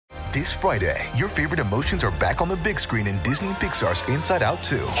This Friday, your favorite emotions are back on the big screen in Disney and Pixar's Inside Out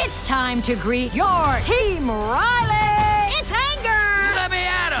 2. It's time to greet your Team Riley! It's anger! Let me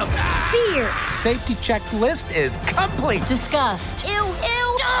at him! Fear! Safety checklist is complete! Disgust! Ew,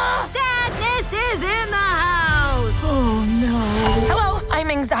 ew! Sadness is in the house! Oh, no. Hello, I'm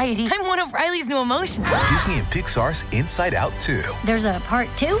anxiety. I'm one of Riley's new emotions. Disney and Pixar's Inside Out 2. There's a part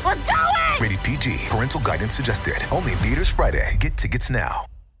 2? We're going! Rated PG. Parental guidance suggested. Only in theaters Friday. Get tickets now.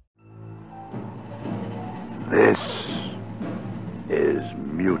 This is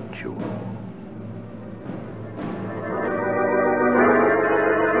Mutual.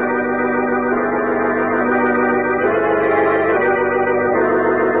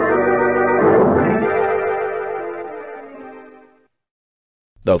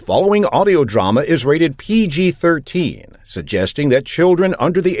 The following audio drama is rated PG-13, suggesting that children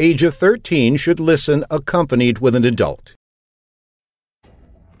under the age of 13 should listen accompanied with an adult.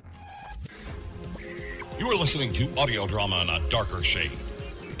 You are listening to audio drama in a darker shade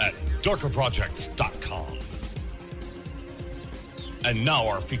at darkerprojects.com. And now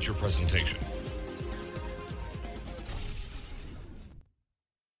our feature presentation.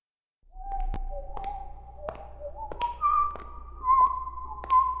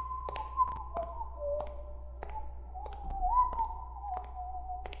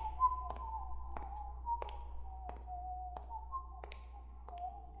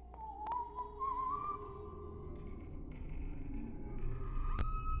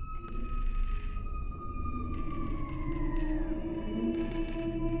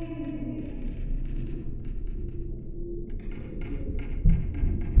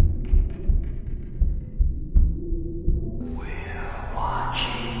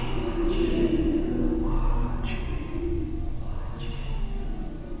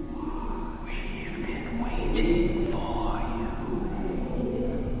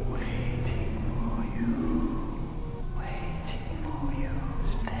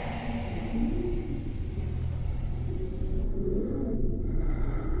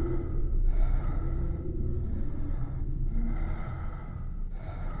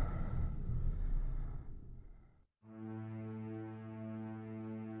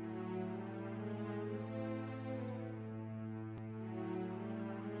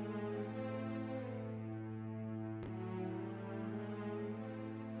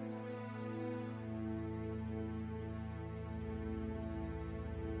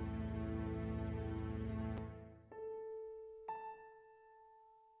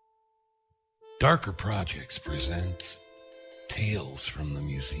 Darker Projects presents Tales from the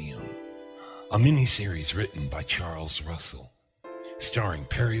Museum, a miniseries written by Charles Russell, starring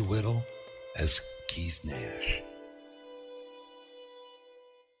Perry Whittle as Keith Nash.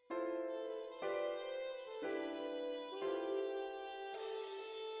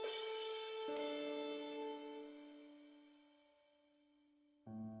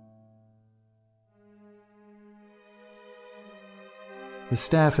 The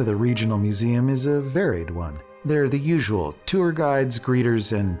staff of the regional museum is a varied one. They're the usual tour guides,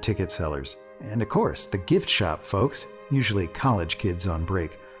 greeters, and ticket sellers. And of course, the gift shop folks, usually college kids on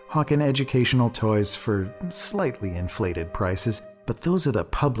break, hawking educational toys for slightly inflated prices. But those are the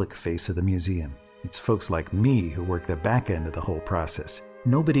public face of the museum. It's folks like me who work the back end of the whole process.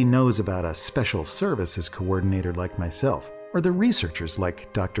 Nobody knows about a special services coordinator like myself, or the researchers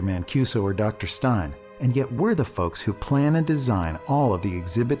like Dr. Mancuso or Dr. Stein. And yet we're the folks who plan and design all of the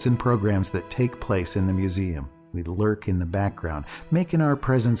exhibits and programs that take place in the museum. We lurk in the background, making our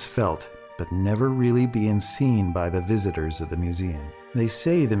presence felt, but never really being seen by the visitors of the museum. They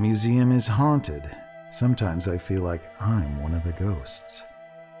say the museum is haunted. Sometimes I feel like I'm one of the ghosts.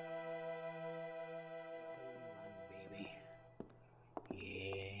 Baby.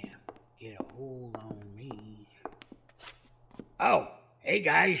 Yeah, get a hold on me. Oh, hey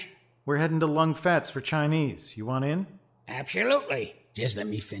guys. We're heading to Lung Fats for Chinese. You want in? Absolutely. Just let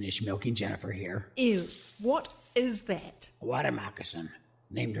me finish milking Jennifer here. Ew, what is that? A water moccasin.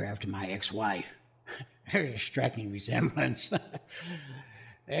 Named her after my ex-wife. There's a striking resemblance.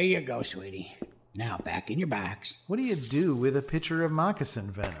 There you go, sweetie. Now back in your box. What do you do with a pitcher of moccasin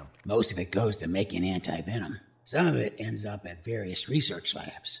venom? Most of it goes to making anti-venom. Some of it ends up at various research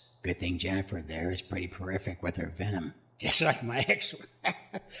labs. Good thing Jennifer there is pretty prolific with her venom. Just like my ex.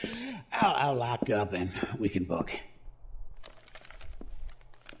 I'll lock up and we can book.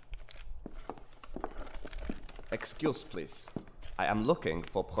 Excuse, please. I am looking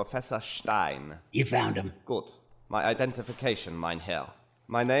for Professor Stein. You found him. Good. My identification, mein Herr.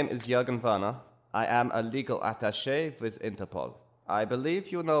 My name is Jürgen Werner. I am a legal attaché with Interpol. I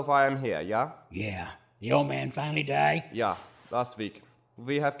believe you know why I'm here, yeah? Yeah. The old man finally died? Yeah, last week.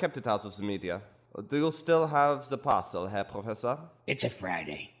 We have kept it out of the media. Do you still have the parcel, Herr Professor? It's a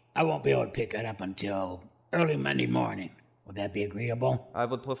Friday. I won't be able to pick it up until early Monday morning. Would that be agreeable? I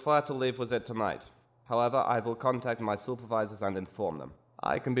would prefer to leave with it tonight. However, I will contact my supervisors and inform them.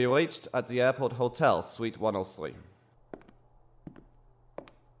 I can be reached at the Airport Hotel, Suite 103.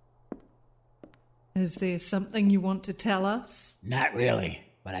 Is there something you want to tell us? Not really,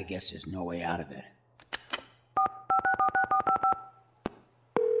 but I guess there's no way out of it.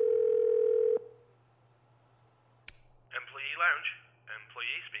 Employee lounge.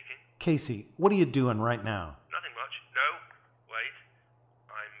 Employee speaking. Casey, what are you doing right now? Nothing much. No. Wait.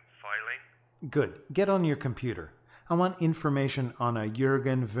 I'm filing. Good. Get on your computer. I want information on a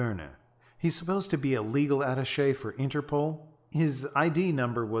Jürgen Werner. He's supposed to be a legal attaché for Interpol. His ID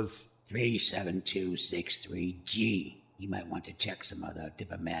number was 37263G. You might want to check some other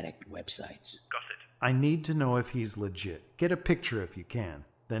diplomatic websites. Got it. I need to know if he's legit. Get a picture if you can.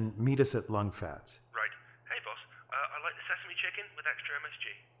 Then meet us at Lungfats. Right. Hey, boss. I like the sesame chicken with extra MSG.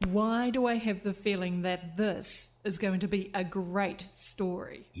 Why do I have the feeling that this is going to be a great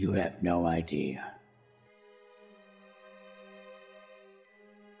story? You have no idea.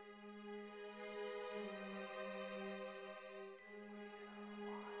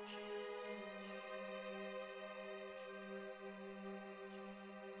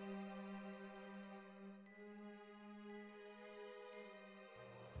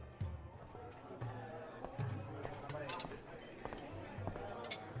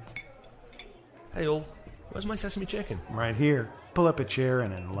 Hey all, where's my sesame chicken? Right here. Pull up a chair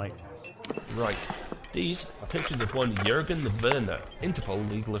and enlighten us. Right. These are pictures of one Jürgen Werner, Interpol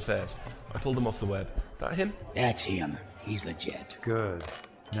Legal Affairs. I pulled them off the web. That him? That's him. He's legit. Good.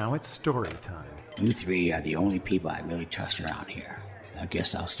 Now it's story time. You three are the only people I really trust around here. I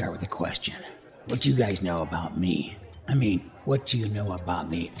guess I'll start with a question. What do you guys know about me? I mean, what do you know about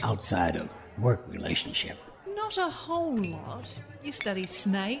me outside of work relationship? Not a whole lot. You study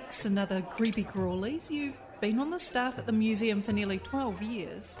snakes and other creepy crawlies. You've been on the staff at the museum for nearly 12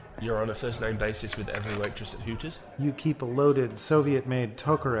 years. You're on a first-name basis with every waitress at Hooters? You keep a loaded Soviet-made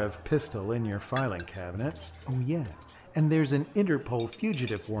Tokarev pistol in your filing cabinet. Oh yeah. And there's an Interpol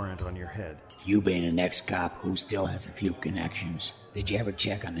fugitive warrant on your head. You being an ex-cop who still has a few connections. Did you ever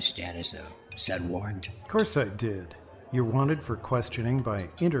check on the status of said warrant? Of course I did. You're wanted for questioning by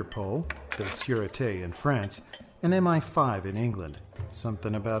Interpol, the Sûreté in France, and MI5 in England.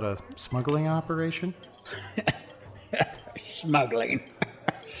 Something about a smuggling operation? Smuggling.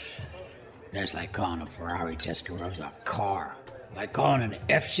 That's like calling a Ferrari Testarossa a car. Like calling an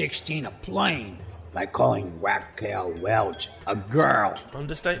F-16 a plane. Like calling Raquel Welch a girl.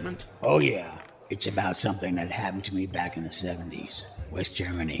 Understatement? Oh yeah. It's about something that happened to me back in the 70s. West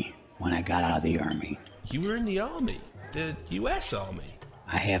Germany, when I got out of the army. You were in the army? The US Army?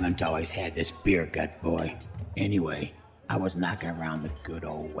 I haven't always had this beer gut, boy. Anyway, I was knocking around the good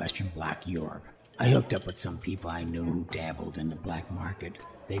old Western Bloc Europe. I hooked up with some people I knew who dabbled in the black market.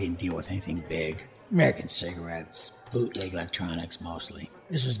 They didn't deal with anything big. American cigarettes, bootleg electronics mostly.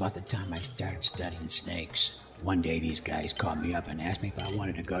 This was about the time I started studying snakes. One day these guys called me up and asked me if I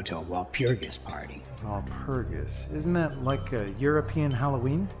wanted to go to a Walpurgis party. Walpurgis? Isn't that like a European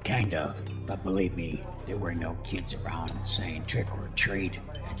Halloween? Kind of. But believe me, there were no kids around saying trick or treat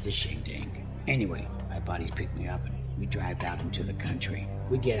at this shindig. Anyway, my buddies picked me up and we drive out into the country.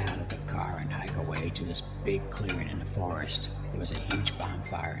 We get out of the car and hike away to this big clearing in the forest. There was a huge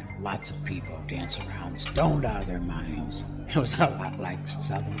bonfire and lots of people dancing around, stoned out of their minds. It was a lot like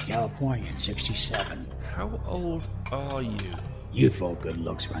Southern California in '67. How old are you? Youthful good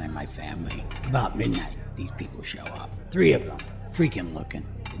looks running my family. About midnight, these people show up. 3 of them, freaking looking.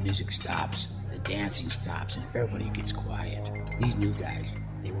 The music stops, the dancing stops, and everybody gets quiet. These new guys,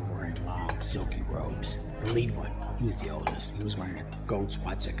 they were wearing long, silky robes. The lead one, he was the oldest. He was wearing a gold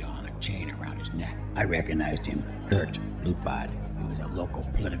swastika on a chain around his neck. I recognized him. Kurt Lupad. He was a local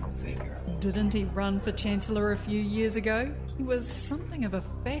political figure. Didn't he run for Chancellor a few years ago? He was something of a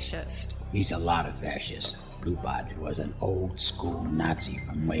fascist. He's a lot of fascists. Lupad was an old-school Nazi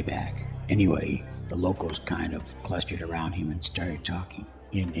from way back. Anyway, the locals kind of clustered around him and started talking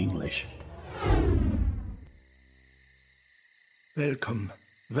in English. Welcome.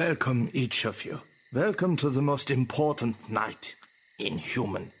 Welcome, each of you. Welcome to the most important night in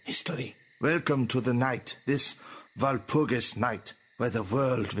human history. Welcome to the night, this Walpurgis night, where the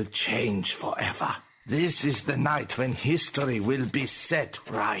world will change forever. This is the night when history will be set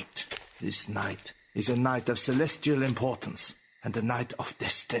right. This night is a night of celestial importance and a night of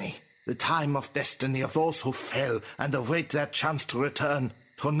destiny. The time of destiny of those who fell and await their chance to return.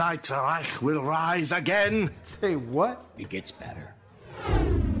 Tonight the Reich will rise again. Say what? It gets better.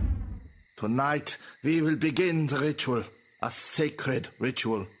 Tonight, we will begin the ritual, a sacred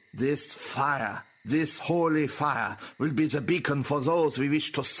ritual. This fire, this holy fire, will be the beacon for those we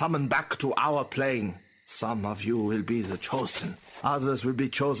wish to summon back to our plane. Some of you will be the chosen. Others will be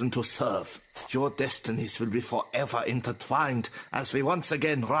chosen to serve. Your destinies will be forever intertwined as we once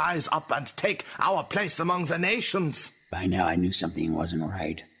again rise up and take our place among the nations. By now I knew something wasn't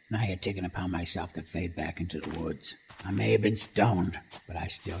right, and I had taken upon myself to fade back into the woods. I may have been stoned, but I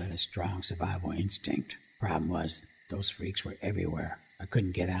still had a strong survival instinct. Problem was, those freaks were everywhere. I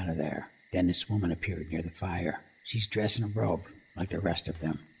couldn't get out of there. Then this woman appeared near the fire. She's dressed in a robe, like the rest of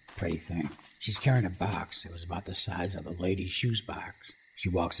them. Pretty thing. She's carrying a box. It was about the size of a lady's shoes box. She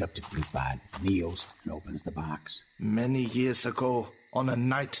walks up to Blutbad, kneels, and opens the box. Many years ago, on a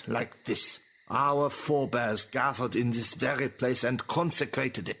night like this, our forebears gathered in this very place and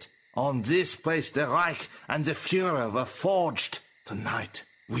consecrated it. On this place, the Reich and the Führer were forged. Tonight,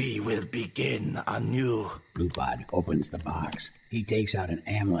 we will begin anew. Blutbad opens the box. He takes out an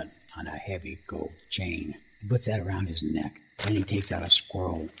amulet on a heavy gold chain. He puts that around his neck. Then he takes out a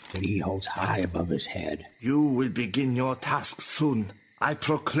scroll that he holds high above his head. You will begin your task soon. I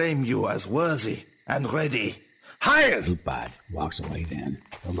proclaim you as worthy and ready. Heil! Blutbad walks away then.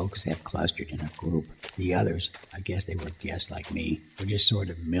 The locusts have clustered in a group. The others, I guess they were guests like me, were just sort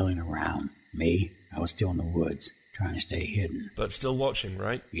of milling around. Me, I was still in the woods, trying to stay hidden. But still watching,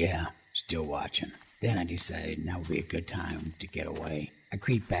 right? Yeah, still watching. Then I decided now would be a good time to get away. I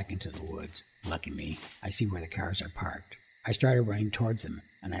creep back into the woods. Lucky me, I see where the cars are parked. I started running towards them,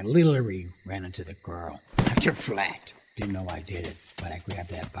 and I literally ran into the girl. Knocked her flat. Didn't know I did it, but I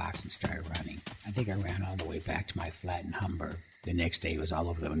grabbed that box and started running. I think I ran all the way back to my flat in Hamburg. The next day it was all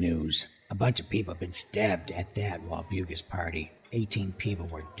over the news. A bunch of people had been stabbed at that Walpurgis party. 18 people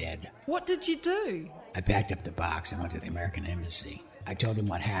were dead. What did you do? I packed up the box and went to the American Embassy. I told them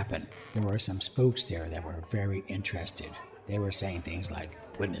what happened. There were some spooks there that were very interested. They were saying things like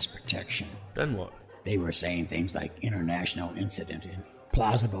witness protection. Then what? They were saying things like international incident and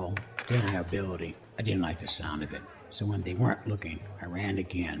plausible deniability. I didn't like the sound of it. So when they weren't looking, I ran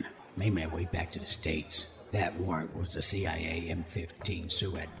again, made my way back to the States. That warrant was the CIA M15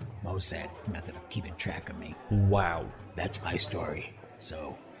 Suet Mossad method of keeping track of me. Wow. That's my story.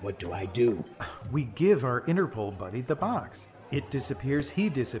 So, what do? We give our Interpol buddy the box. It disappears, he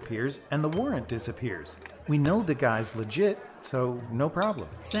disappears, and the warrant disappears. We know the guy's legit, so no problem.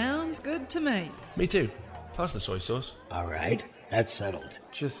 Sounds good to me. Me too. Pass the soy sauce. All right, that's settled.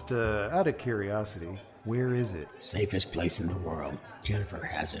 Just out of curiosity, where is it? Safest place in the world. Jennifer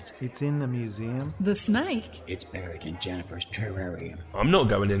has it. It's in the museum? The snake? It's buried in Jennifer's terrarium. I'm not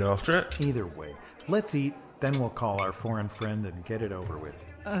going in after it. Either way, let's eat, then we'll call our foreign friend and get it over with.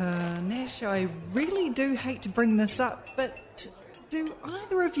 Nash, I really do hate to bring this up, but do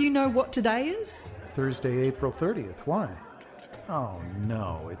either of you know what today is? Thursday, April 30th. Why? Oh,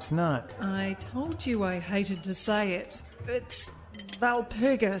 no, it's not. I told you I hated to say it. It's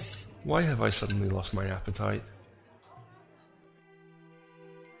Walpurgis. Why have I suddenly lost my appetite?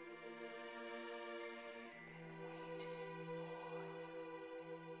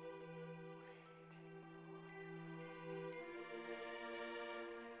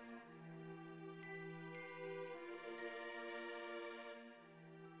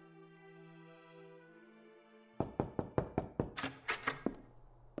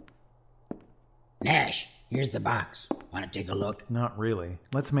 Nash, here's the box. Want to take a look? Not really.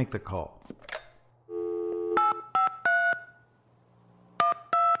 Let's make the call. Good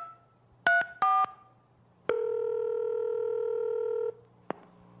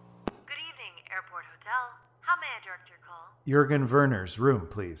evening, Airport Hotel. How may I direct your call? Jürgen Werner's room,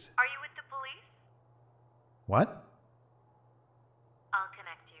 please. Are you with the police? What? I'll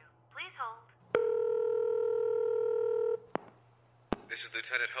connect you. Please hold. This is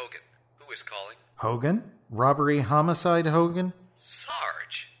Lieutenant Hogan. Who is calling? Hogan? Robbery homicide Hogan?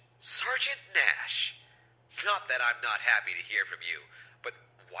 Sarge. Sergeant Nash. Not that I'm not happy to hear from you, but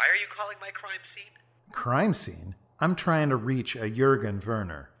why are you calling my crime scene? Crime scene? I'm trying to reach a Jürgen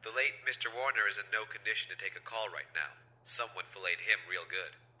Werner. The late Mr. Warner is in no condition to take a call right now. Someone filleted him real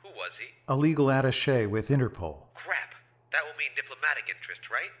good. Who was he? A legal attaché with Interpol. Crap. That will mean diplomatic interest,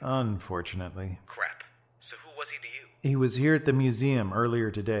 right? Unfortunately. Crap. So who was he to you? He was here at the museum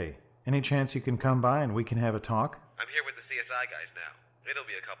earlier today. Any chance you can come by and we can have a talk? I'm here with the CSI guys now. It'll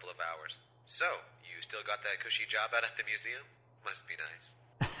be a couple of hours. So, you still got that cushy job out at the museum? Must be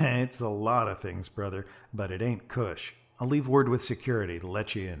nice. It's a lot of things, brother, but it ain't cush. I'll leave word with security to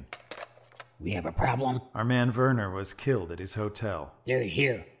let you in. We have a problem? Our man Werner was killed at his hotel. They're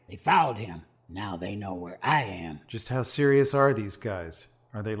here. They followed him. Now they know where I am. Just how serious are these guys?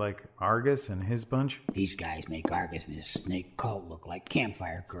 Are they like Argus and his bunch? These guys make Argus and his snake cult look like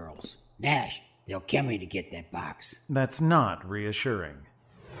campfire girls. Nash, they'll kill me to get that box. That's not reassuring.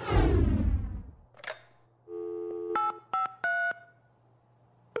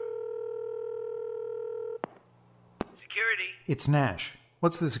 Security. It's Nash.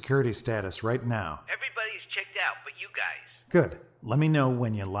 What's the security status right now? Everybody's checked out, but you guys. Good. Let me know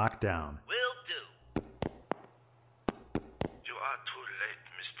when you lock down. Will do. You are too late,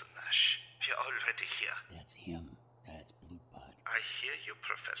 Mr. Nash. We're already here. That's him. That's Bluebud. I hear you,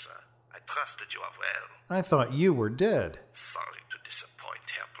 Professor. I trusted you are well. I thought you were dead. Sorry to disappoint,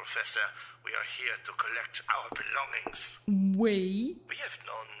 Herr Professor. We are here to collect our belongings. We? We have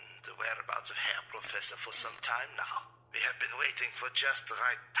known the whereabouts of Herr Professor for some time now. We have been waiting for just the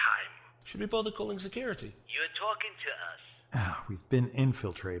right time. Should we bother calling security? You're talking to us. We've been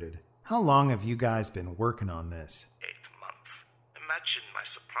infiltrated. How long have you guys been working on this? 8 months. Imagine my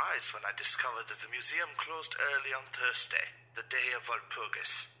surprise when I discovered that the museum closed early on Thursday, the day of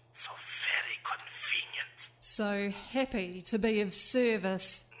Walpurgis. So very convenient. So happy to be of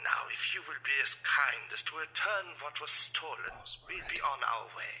service. Now, if you will be as kind as to return what was stolen, we'll be on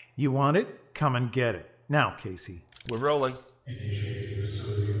our way. You want it? Come and get it. Now, Casey. We're rolling. Initiating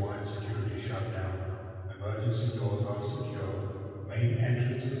facility-wide security shutdown. Emergency doors are secure. Main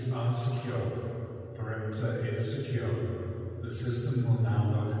entrances are secure. Perimeter is secure. The system will now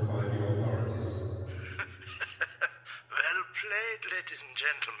notify the authorities. Well played, ladies and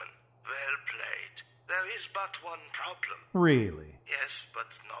gentlemen. Well played. There is but one problem. Really? Yes, but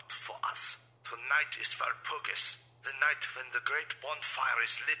not for us. Tonight is Walpurgis, the night when the great bonfire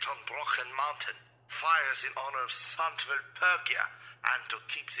is lit on Brocken Mountain. Fires in honor of Saint Walpurgia and to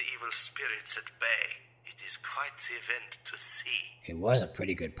keep the evil spirits at bay. It is quite the event to see. It was a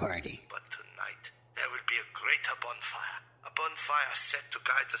pretty good party. But tonight, there will be a greater bonfire. A bonfire set to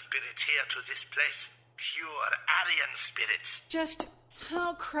guide the spirits here to this place. Pure Aryan spirits. Just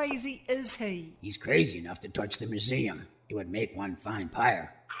how crazy is he? He's crazy enough to touch the museum. It would make one fine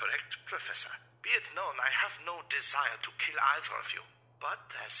pyre. Correct, Professor. Be it known, I have no desire to kill either of you. But,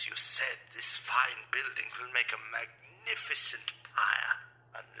 as you said, this fine building will make a magnificent pyre.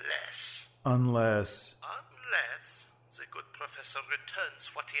 Unless the good professor returns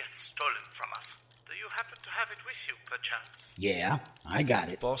what he has stolen from us. Do you happen to have it with you, perchance? Yeah, I got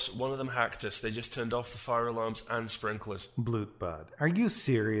it. Boss, one of them hacked us. They just turned off the fire alarms and sprinklers. Bluebud, are you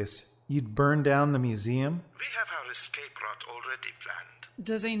serious? You'd burn down the museum? We have our escape route already planned.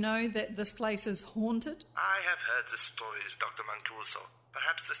 Does he know that this place is haunted? I have heard the stories, Dr. Mancuso.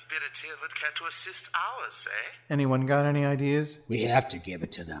 Perhaps the spirits here would care to assist ours, eh? Anyone got any ideas? We have to give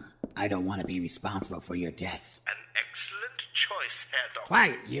it to them. I don't want to be responsible for your deaths. An excellent choice, Herr Doctor.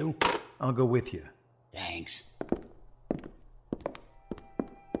 Quiet, you. I'll go with you. Thanks.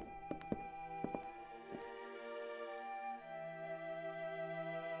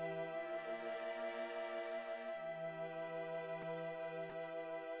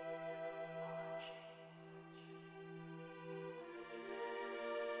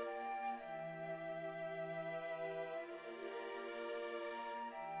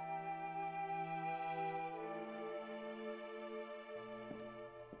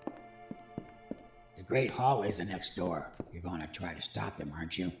 The Great Hall is the next door. You're going to try to stop them,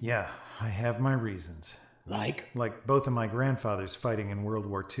 aren't you? Yeah, I have my reasons. Like? Like both of my grandfathers fighting in World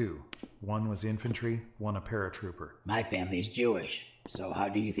War II. One was infantry, one a paratrooper. My family's Jewish, so how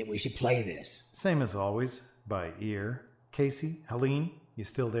do you think we should play this? Same as always, by ear. Casey, Helene, you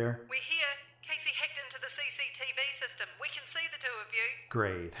still there? We're here. Casey hacked into the CCTV system. We can see the two of you.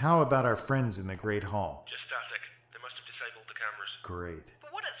 Great. How about our friends in the Great Hall? Just static. They must have disabled the cameras. Great.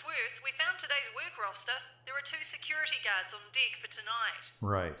 For what it's worth, we found today's work roster. There are 2 security guards on deck for tonight.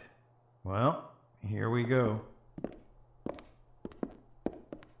 Right. Well, here we go.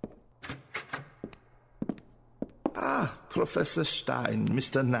 Ah, Professor Stein,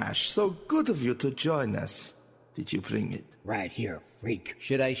 Mr. Nash, so good of you to join us. Did you bring it? Right here, freak.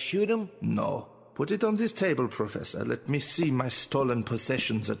 Should I shoot him? No. Put it on this table, Professor. Let me see my stolen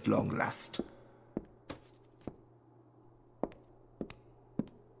possessions at long last.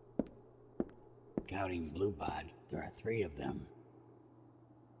 Counting Bluebud, there are 3 of them.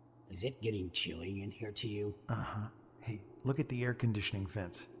 Is it getting chilly in here to you? Uh-huh. Hey, look at the air conditioning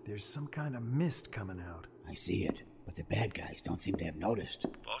vents. There's some kind of mist coming out. I see it, but the bad guys don't seem to have noticed.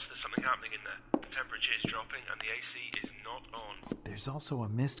 Boss, there's something happening in there. The temperature is dropping and the AC is not on. There's also a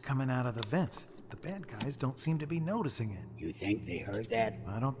mist coming out of the vents. The bad guys don't seem to be noticing it. You think they heard that?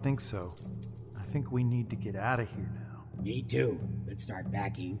 I don't think so. I think we need to get out of here now. Me too. let's start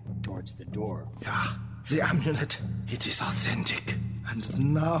backing towards the door. Yeah, the amulet, it is authentic.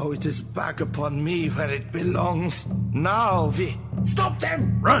 And now it is back upon me where it belongs. Now we... Stop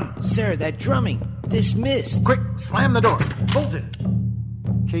them! Run! Sir, that drumming. Dismissed. Quick, slam the door. Bolt it.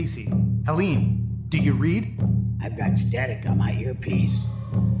 Casey, Helene, do you read? I've got static on my earpiece.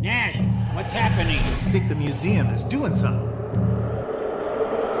 Nash, what's happening? I think the museum is doing something.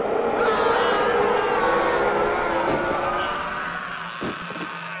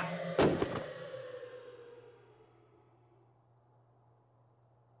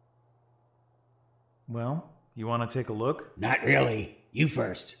 Well, you want to take a look? Not really. You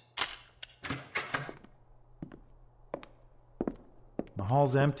first. The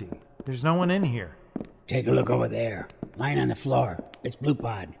hall's empty. There's no one in here. Take a look over there. Lying on the floor. It's Blue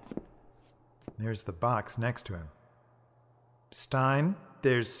Pod. There's the box next to him. Stein,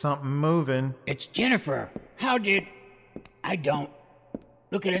 there's something moving. It's Jennifer. How did... I don't...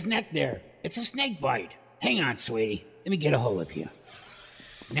 Look at his neck there. It's a snake bite. Hang on, sweetie. Let me get a hold of you.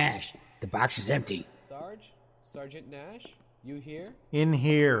 Nash, the box is empty. Sarge? Sergeant Nash? You here? In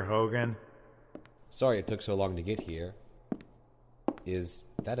here, Hogan. Sorry it took so long to get here. Is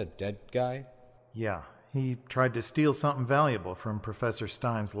that a dead guy? Yeah, he tried to steal something valuable from Professor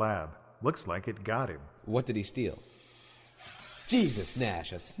Stein's lab. Looks like it got him. What did he steal? Jesus,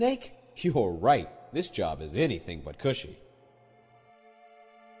 Nash, a snake? You're right. This job is anything but cushy.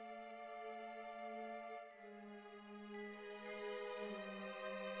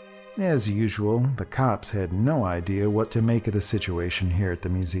 As usual, the cops had no idea what to make of the situation here at the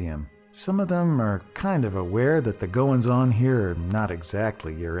museum. Some of them are kind of aware that the goings-on here are not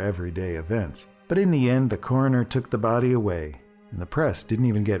exactly your everyday events. But in the end, the coroner took the body away, and the press didn't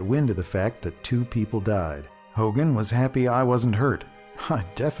even get wind of the fact that 2 people died. Hogan was happy I wasn't hurt. I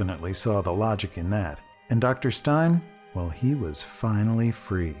definitely saw the logic in that. And Dr. Stein, well, he was finally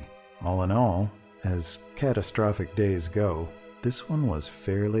free. All in all, as catastrophic days go, this one was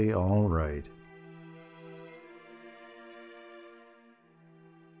fairly all right.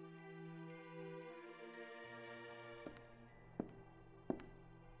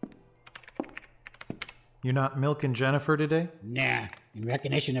 You're not milking Jennifer today? Nah. In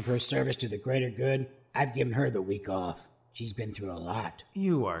recognition of her service to the greater good, I've given her the week off. She's been through a lot.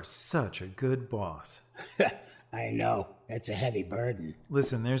 You are such a good boss. I know. That's a heavy burden.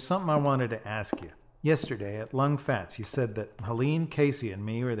 Listen, there's something I wanted to ask you. Yesterday at Lung Fats, you said that Helene, Casey, and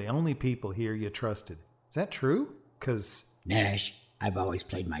me were the only people here you trusted. Is that true? 'Cause... Nash, I've always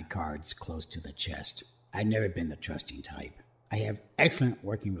played my cards close to the chest. I've never been the trusting type. I have excellent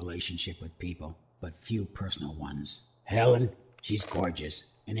working relationship with people, but few personal ones. Helen, she's gorgeous,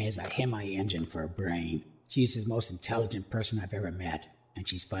 and has a Hemi engine for a brain. She's the most intelligent person I've ever met, and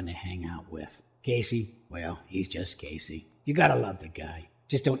she's fun to hang out with. Casey, well, he's just Casey. You gotta love the guy.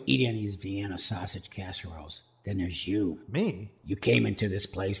 Just don't eat any of his Vienna sausage casseroles. Then there's you. Me? You came into this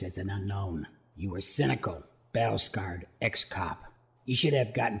place as an unknown. You were cynical, battle-scarred ex-cop. You should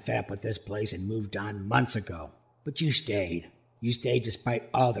have gotten fed up with this place and moved on months ago. But you stayed. You stayed despite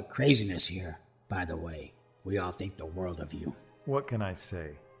all the craziness here. By the way, we all think the world of you. What can I say?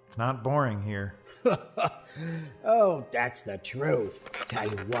 It's not boring here. Oh, that's the truth. Tell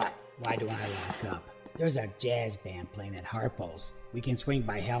you what, why do I lock up? There's a jazz band playing at Harpo's. We can swing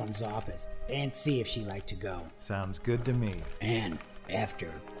by Helen's office and see if she'd like to go. Sounds good to me. And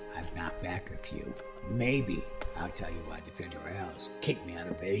after I've knocked back a few, maybe I'll tell you why the Federales kicked me out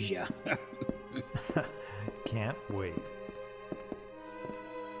of Asia. Can't wait.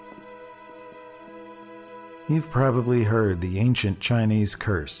 You've probably heard the ancient Chinese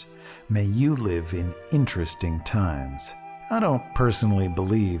curse, "May you live in interesting times." I don't personally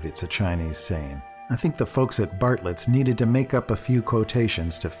believe it's a Chinese saying. I think the folks at Bartlett's needed to make up a few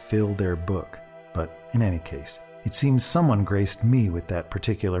quotations to fill their book. But in any case, it seems someone graced me with that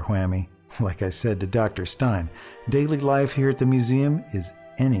particular whammy. Like I said to Dr. Stein, daily life here at the museum is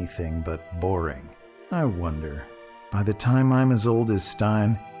anything but boring. I wonder, by the time I'm as old as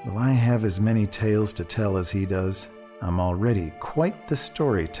Stein, will I have as many tales to tell as he does? I'm already quite the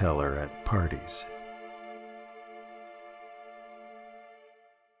storyteller at parties.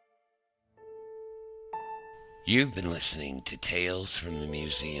 You've been listening to Tales from the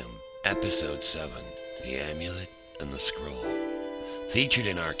Museum, Episode 7, The Amulet and the Scroll. Featured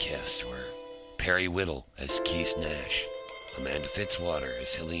in our cast were Perry Whittle as Keith Nash, Amanda Fitzwater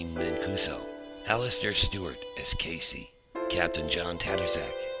as Helene Mancuso, Alistair Stewart as Casey, Captain John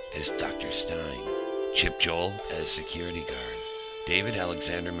Tattersach as Dr. Stein, Chip Joel as Security Guard, David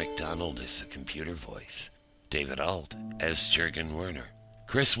Alexander McDonald as the computer voice, David Alt as Jurgen Werner,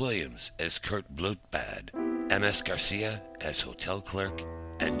 Chris Williams as Kurt Blutbad, M.S. Garcia as Hotel Clerk,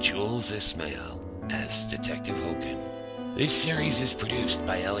 and Jules Ismail as Detective Hogan. This series is produced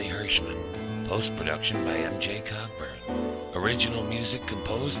by Ellie Hirschman, post-production by M.J. Cogburn, original music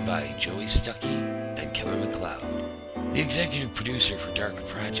composed by Joey Stuckey and Kevin MacLeod. The executive producer for Darker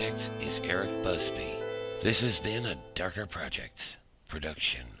Projects is Eric Busby. This has been a Darker Projects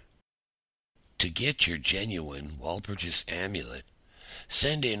production. To get your genuine Walpurgis amulet,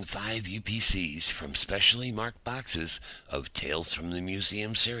 send in 5 UPCs from specially marked boxes of Tales from the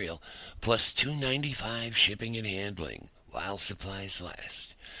Museum cereal, plus $2.95 shipping and handling while supplies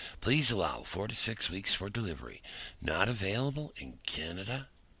last. Please allow 4 to 6 weeks for delivery. Not available in Canada,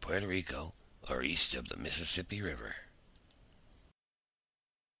 Puerto Rico, or east of the Mississippi River.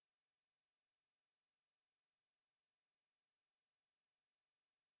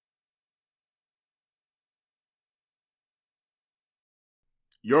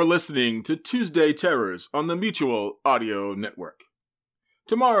 You're listening to Tuesday Terrors on the Mutual Audio Network.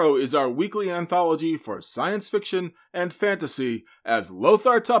 Tomorrow is our weekly anthology for science fiction and fantasy as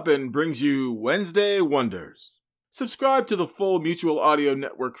Lothar Tuppen brings you Wednesday Wonders. Subscribe to the full Mutual Audio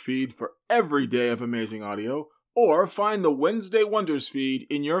Network feed for every day of amazing audio, or find the Wednesday Wonders feed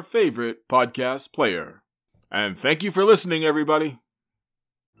in your favorite podcast player. And thank you for listening, everybody.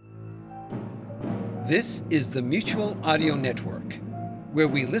 This is the Mutual Audio Network, where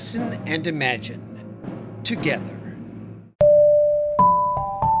we listen and imagine together.